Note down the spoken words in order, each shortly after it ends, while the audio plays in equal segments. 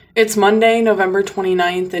It's Monday, November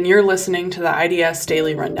 29th, and you're listening to the IDS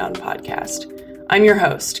Daily Rundown podcast. I'm your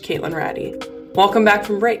host, Caitlin Ratty. Welcome back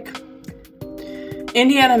from break.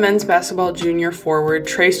 Indiana men's basketball junior forward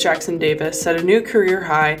Trayce Jackson-Davis set a new career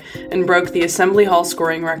high and broke the Assembly Hall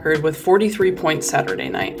scoring record with 43 points Saturday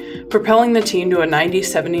night, propelling the team to a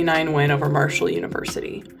 90-79 win over Marshall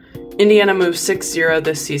University. Indiana moves 6-0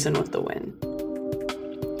 this season with the win.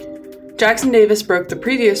 Jackson-Davis broke the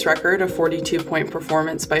previous record, a 42-point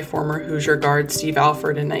performance by former Hoosier guard Steve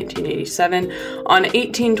Alford in 1987, on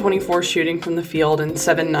 18-24 shooting from the field and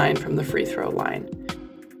 7-9 from the free throw line.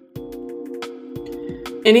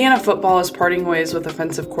 Indiana football is parting ways with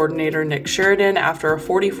offensive coordinator Nick Sheridan after a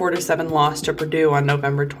 44-7 loss to Purdue on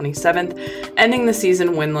November 27th, ending the season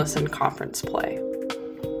winless in conference play.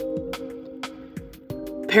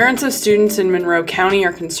 Parents of students in Monroe County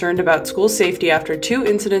are concerned about school safety after two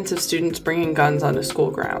incidents of students bringing guns onto school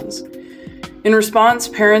grounds. In response,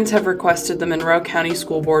 parents have requested the Monroe County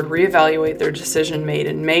School Board reevaluate their decision made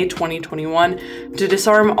in May 2021 to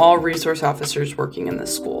disarm all resource officers working in the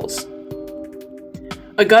schools.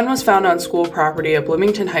 A gun was found on school property at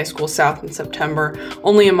Bloomington High School South in September,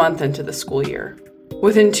 only a month into the school year.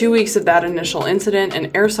 Within 2 weeks of that initial incident, an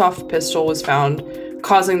airsoft pistol was found,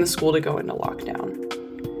 causing the school to go into lockdown.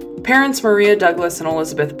 Parents Maria Douglas and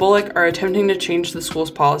Elizabeth Bullock are attempting to change the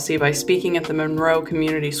school's policy by speaking at the Monroe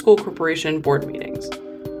Community School Corporation board meetings.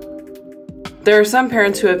 There are some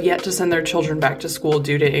parents who have yet to send their children back to school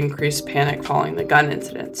due to increased panic following the gun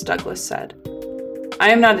incidents, Douglas said.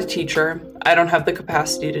 I am not a teacher. I don't have the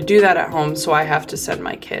capacity to do that at home, so I have to send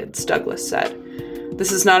my kids, Douglas said.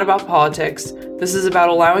 This is not about politics. This is about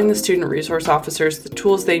allowing the student resource officers the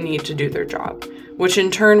tools they need to do their job, which in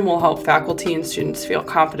turn will help faculty and students feel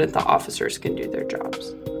confident the officers can do their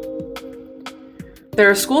jobs. There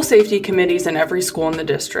are school safety committees in every school in the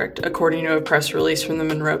district, according to a press release from the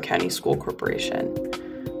Monroe County School Corporation.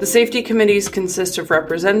 The safety committees consist of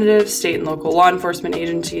representatives, state and local law enforcement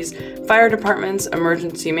agencies, fire departments,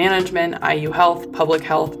 emergency management, IU Health, public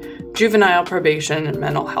health, juvenile probation, and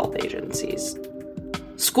mental health agencies.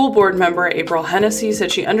 School board member April Hennessy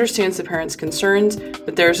said she understands the parents' concerns,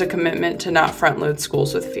 but there is a commitment to not front-load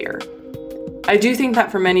schools with fear. I do think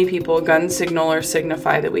that for many people, guns signal or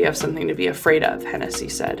signify that we have something to be afraid of, Hennessy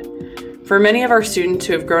said. For many of our students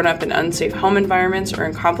who have grown up in unsafe home environments or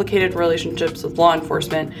in complicated relationships with law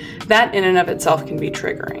enforcement, that in and of itself can be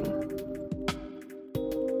triggering.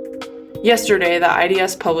 Yesterday, the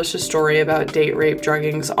IDS published a story about date rape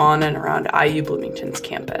druggings on and around IU Bloomington's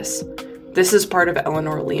campus. This is part of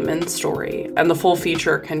Eleanor Lehman's story, and the full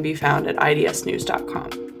feature can be found at idsnews.com.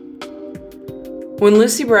 When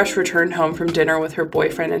Lucy Brush returned home from dinner with her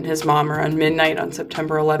boyfriend and his mom around midnight on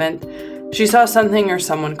September 11th, she saw something or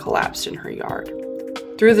someone collapsed in her yard.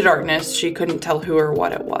 Through the darkness, she couldn't tell who or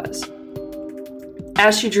what it was.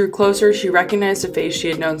 As she drew closer, she recognized a face she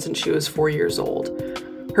had known since she was 4 years old,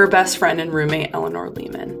 her best friend and roommate Eleanor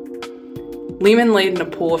Lehman. Lehman laid in a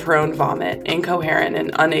pool of her own vomit, incoherent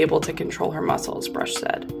and unable to control her muscles, Brush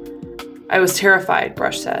said. I was terrified,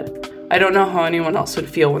 Brush said. I don't know how anyone else would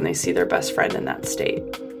feel when they see their best friend in that state.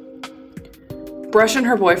 Brush and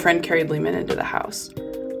her boyfriend carried Lehman into the house.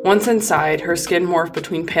 Once inside, her skin morphed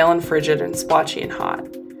between pale and frigid and splotchy and hot.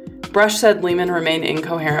 Brush said Lehman remained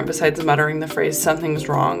incoherent besides muttering the phrase, "Something's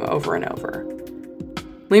wrong," over and over.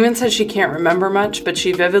 Lehman said she can't remember much, but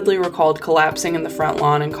she vividly recalled collapsing in the front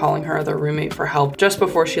lawn and calling her other roommate for help just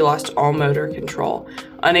before she lost all motor control,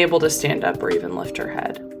 unable to stand up or even lift her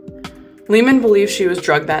head. Lehman believes she was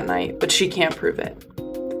drugged that night, but she can't prove it.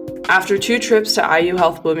 After 2 trips to IU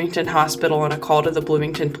Health Bloomington Hospital and a call to the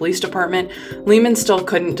Bloomington Police Department, Lehman still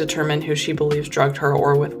couldn't determine who she believes drugged her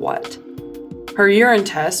or with what. Her urine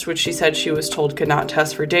test, which she said she was told could not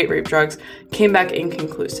test for date rape drugs, came back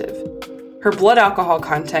inconclusive. Her blood alcohol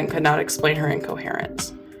content could not explain her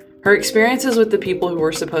incoherence. Her experiences with the people who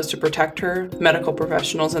were supposed to protect her, medical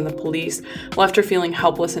professionals and the police, left her feeling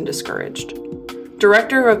helpless and discouraged.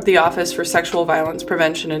 Director of the Office for Sexual Violence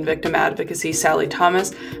Prevention and Victim Advocacy, Sally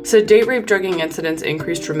Thomas, said date rape drugging incidents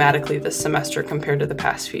increased dramatically this semester compared to the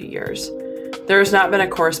past few years. There has not been a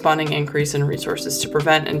corresponding increase in resources to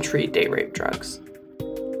prevent and treat date rape drugs.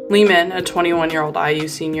 Lehman, a 21-year-old IU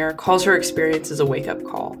senior, calls her experience as a wake-up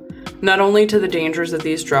call, not only to the dangers of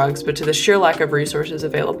these drugs, but to the sheer lack of resources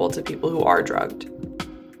available to people who are drugged.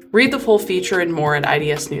 Read the full feature and more at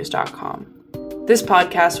idsnews.com. This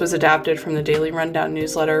podcast was adapted from the Daily Rundown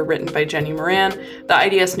newsletter written by Jenny Moran, the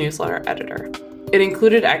IDS newsletter editor. It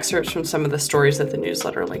included excerpts from some of the stories that the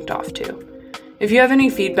newsletter linked off to. If you have any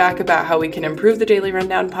feedback about how we can improve the Daily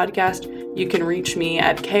Rundown podcast, you can reach me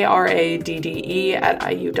at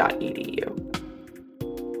kradde@iu.edu.